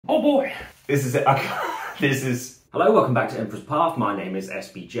Oh boy! This is it. Hello, welcome back to Emperor's Path. My name is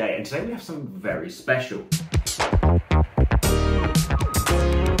SBJ, and today we have something very special.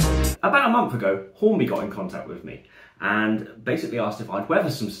 About a month ago, Hornby got in contact with me and basically asked if I'd weather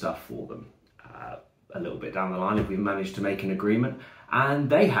some stuff for them. A little bit down the line, if we managed to make an agreement,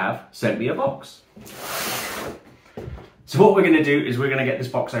 and they have sent me a box. So what we're going to do is we're going to get this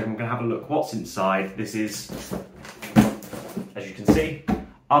box open, we're going to have a look what's inside. This is, as you can see,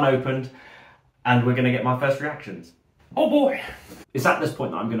 unopened, and we're going to get my first reactions. Oh boy! It's at this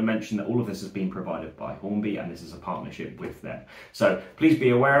point that I'm going to mention that all of this has been provided by Hornby, and this is a partnership with them. So please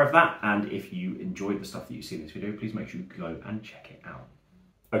be aware of that, and if you enjoyed the stuff that you see in this video, please make sure you go and check it out.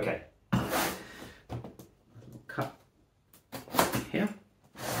 Okay. Cut here.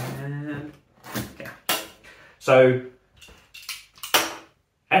 And yeah. So,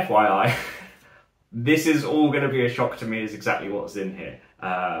 FYI, this is all going to be a shock to me, is exactly what's in here.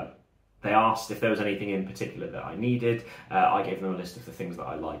 They asked if there was anything in particular that I needed. I gave them a list of the things that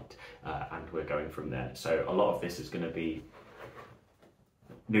I liked, and we're going from there. So a lot of this is going to be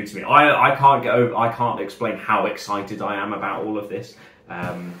new to me. I can't explain how excited I am about all of this,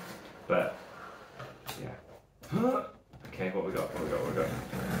 but yeah. Okay, what we got?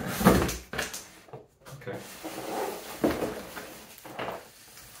 Okay.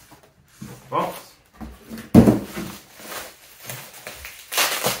 Well.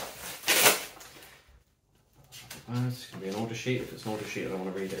 It's going to be an order sheet. If it's an order sheet, I don't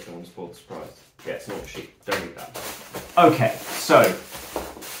want to read it. I don't want to spoil the surprise. Yeah, it's an order sheet. Don't read that. Okay, so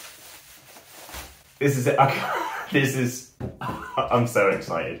this is it. This is. I'm so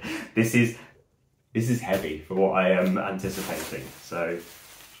excited. This is heavy for what I am anticipating. So,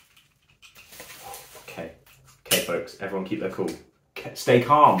 okay, folks. Everyone, keep their cool. Stay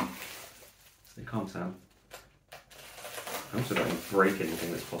calm. Stay calm, Sam. I also don't want to break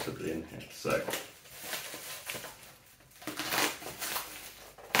anything that's possibly in here. So.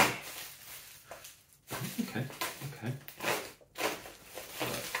 Okay.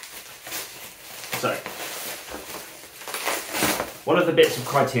 So, one of the bits of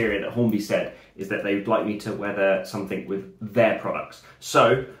criteria that Hornby said is that they would like me to weather something with their products.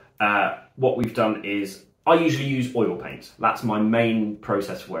 So, what we've done is, I usually use oil paints. That's my main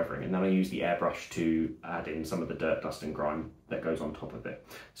process for weathering, and then I use the airbrush to add in some of the dirt, dust and grime that goes on top of it.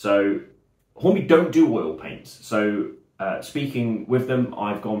 So, Hornby don't do oil paints. So, speaking with them,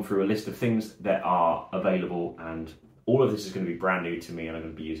 I've gone through a list of things that are available, and all of this is going to be brand new to me, and I'm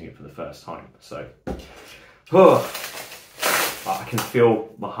going to be using it for the first time. So, I can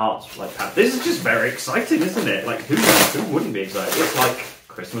feel my heart's like that. This is just very exciting, isn't it? Like, who wouldn't be excited? It's like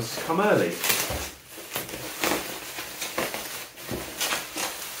Christmas has come early.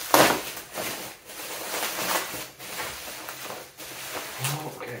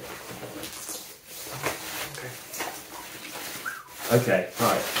 Okay,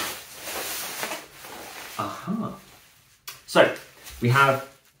 right. So, we have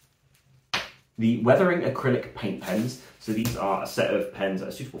the Weathering Acrylic Paint Pens. So these are a set of pens that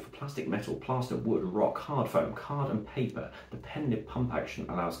are suitable for plastic, metal, plaster, wood, rock, hard foam, card and paper. The pen nib pump action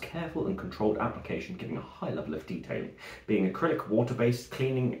allows careful and controlled application, giving a high level of detailing. Being acrylic, water-based,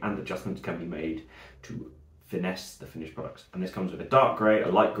 cleaning and adjustments can be made to finesse the finished products. And this comes with a dark grey, a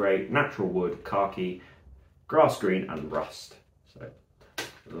light grey, natural wood, khaki, grass green and rust. So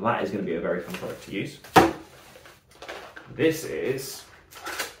that is going to be a very fun product to use. This is...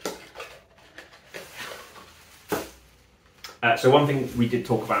 so one thing we did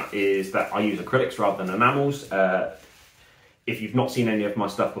talk about is that I use acrylics rather than enamels. If you've not seen any of my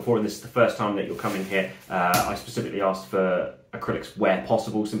stuff before, and this is the first time that you're coming here, I specifically asked for acrylics where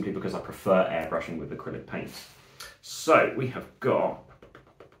possible, simply because I prefer airbrushing with acrylic paints. So we have got...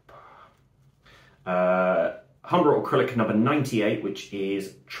 Humber acrylic number 98, which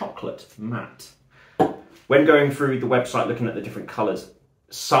is chocolate matte. When going through the website looking at the different colours,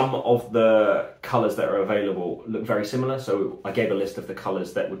 some of the colours that are available look very similar, so I gave a list of the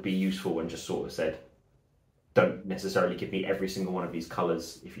colours that would be useful and just sort of said, don't necessarily give me every single one of these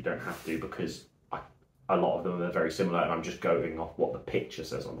colours if you don't have to, because a lot of them are very similar and I'm just going off what the picture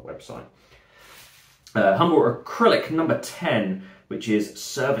says on the website. Humber acrylic number 10, which is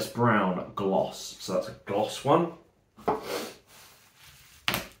service brown gloss. So that's a gloss one.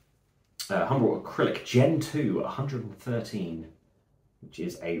 Humber acrylic Gen 2 113, which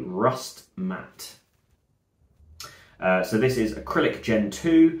is a rust matte. So this is acrylic Gen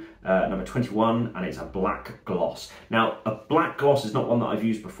 2 number 21, and it's a black gloss. Now, a black gloss is not one that I've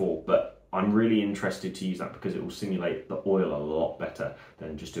used before, but I'm really interested to use that because it will simulate the oil a lot better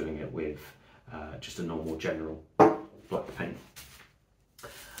than just doing it with just a normal general black paint.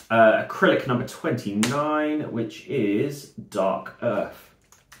 Acrylic number 29, which is Dark Earth.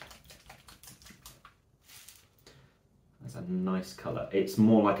 That's a nice colour. It's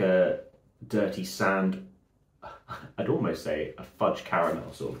more like a dirty sand, I'd almost say a fudge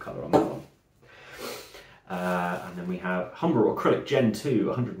caramel sort of colour on that one. And then we have Humber Acrylic Gen 2,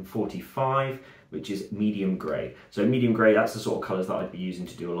 145, which is medium grey. So medium grey, that's the sort of colours that I'd be using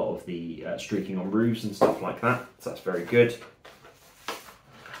to do a lot of the streaking on roofs and stuff like that. So that's very good.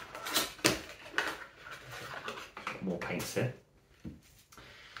 More paints here.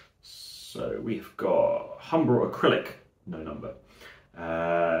 So we've got Humber Acrylic, no number.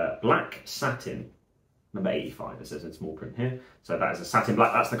 Black Satin, number 85, it says in small print here. So that is a satin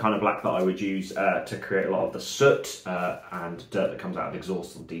black. That's the kind of black that I would use to create a lot of the soot and dirt that comes out of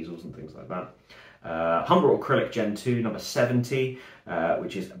exhausts on diesels and things like that. Humber Acrylic Gen 2, number 70,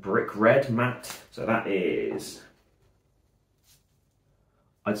 which is Brick Red Matte. So that is,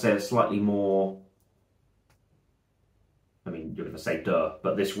 I'd say, a slightly more, I mean, you're going to say duh,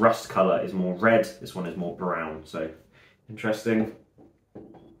 but this rust colour is more red, this one is more brown, so interesting.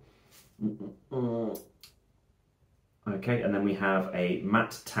 Okay, and then we have a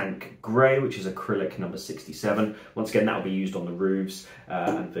Matte Tank Grey, which is acrylic number 67. Once again, that will be used on the roofs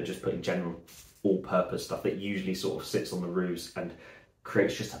and for just putting general all-purpose stuff that usually sort of sits on the roofs and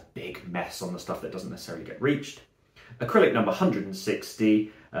creates just a big mess on the stuff that doesn't necessarily get reached. Acrylic number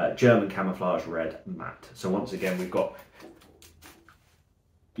 160, German Camouflage Red Matte. So once again, we've got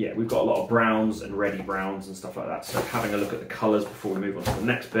a lot of browns and reddy browns and stuff like that. So having a look at the colours before we move on to the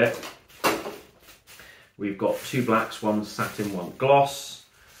next bit. We've got two blacks, one satin, one gloss.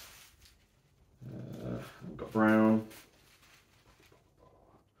 We've got brown.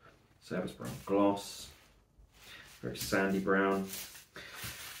 Service brown gloss. Very sandy brown.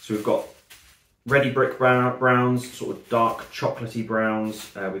 So we've got reddy brick browns, sort of dark chocolatey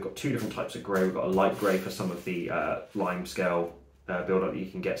browns. We've got two different types of grey. We've got a light grey for some of the lime scale build up that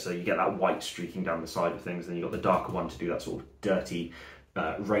you can get, so you get that white streaking down the side of things. Then you've got the darker one to do that sort of dirty,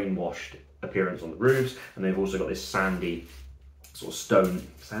 rain washed appearance on the roofs. And they've also got this sandy, sort of stone,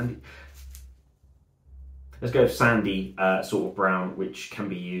 sandy, let's go with sandy sort of brown, which can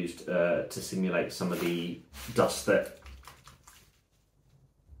be used to simulate some of the dust that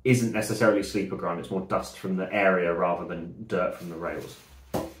isn't necessarily sleeper grime, it's more dust from the area rather than dirt from the rails.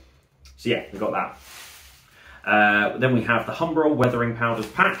 So yeah, we've got that. Then we have the Humber Weathering Powders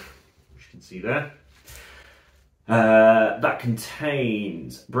pack, which you can see there. That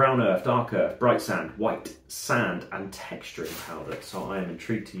contains brown earth, dark earth, bright sand, white sand, and texturing powder. So I am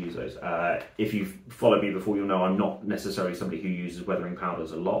intrigued to use those. If you've followed me before, you'll know I'm not necessarily somebody who uses weathering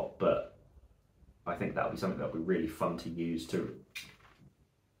powders a lot, but I think that'll be something that'll be really fun to use to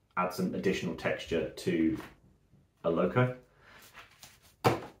add some additional texture to a loco.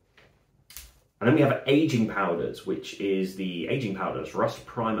 And then we have aging powders, which is the aging powders, rust,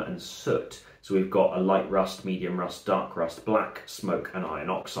 primer, and soot. So we've got a light rust, medium rust, dark rust, black, smoke, and iron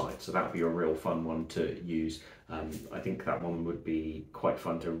oxide. So that would be a real fun one to use. I think that one would be quite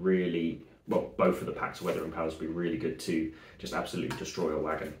fun to really, well, both of the packs of weathering powders would be really good to just absolutely destroy a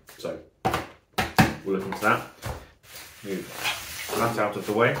wagon. So we'll look into that. Move that out of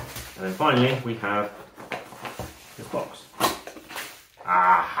the way. And then finally, we have this box.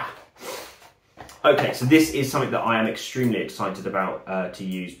 Ah! Okay, so this is something that I am extremely excited about to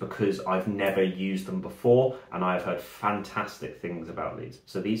use because I've never used them before and I've heard fantastic things about these.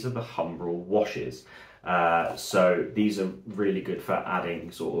 So these are the Humber washes. So these are really good for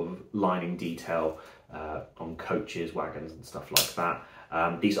adding sort of lining detail on coaches, wagons and stuff like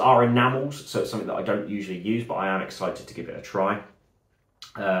that. These are enamels, so it's something that I don't usually use, but I am excited to give it a try.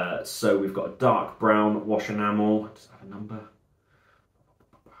 So we've got a dark brown wash enamel. Does that have a number?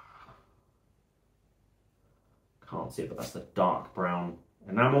 Can't see it, but that's the dark brown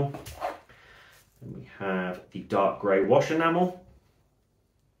enamel. Then we have the dark grey wash enamel.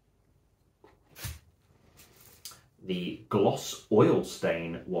 The gloss oil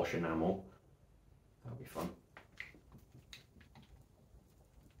stain wash enamel. That'll be fun.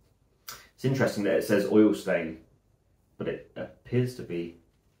 It's interesting that it says oil stain, but it appears to be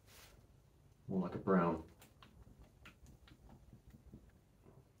more like a brown.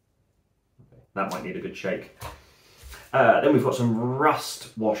 Okay, that might need a good shake. Then we've got some rust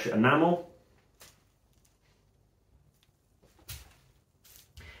wash enamel.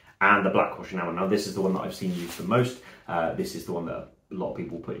 And the black wash enamel. Now this is the one that I've seen used the most. This is the one that a lot of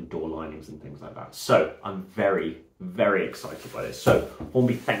people put in door linings and things like that. So I'm very, very excited by this. So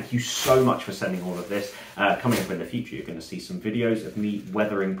Hornby, thank you so much for sending all of this. Coming up in the future, you're going to see some videos of me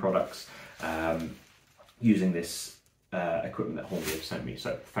weathering products using this equipment that Hornby have sent me.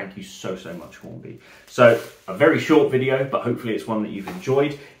 So thank you so much, Hornby. So a very short video, but hopefully it's one that you've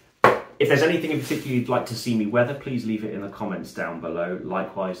enjoyed. If there's anything in particular you'd like to see me weather, please leave it in the comments down below.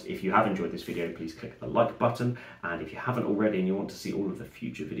 Likewise, if you have enjoyed this video, please click the like button. And if you haven't already and you want to see all of the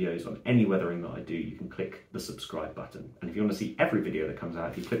future videos on any weathering that I do, you can click the subscribe button. And if you want to see every video that comes out,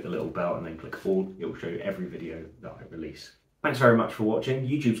 if you click the little bell and then click all, it will show you every video that I release. Thanks very much for watching.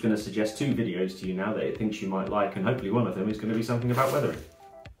 YouTube's going to suggest 2 videos to you now that it thinks you might like, and hopefully one of them is going to be something about weathering.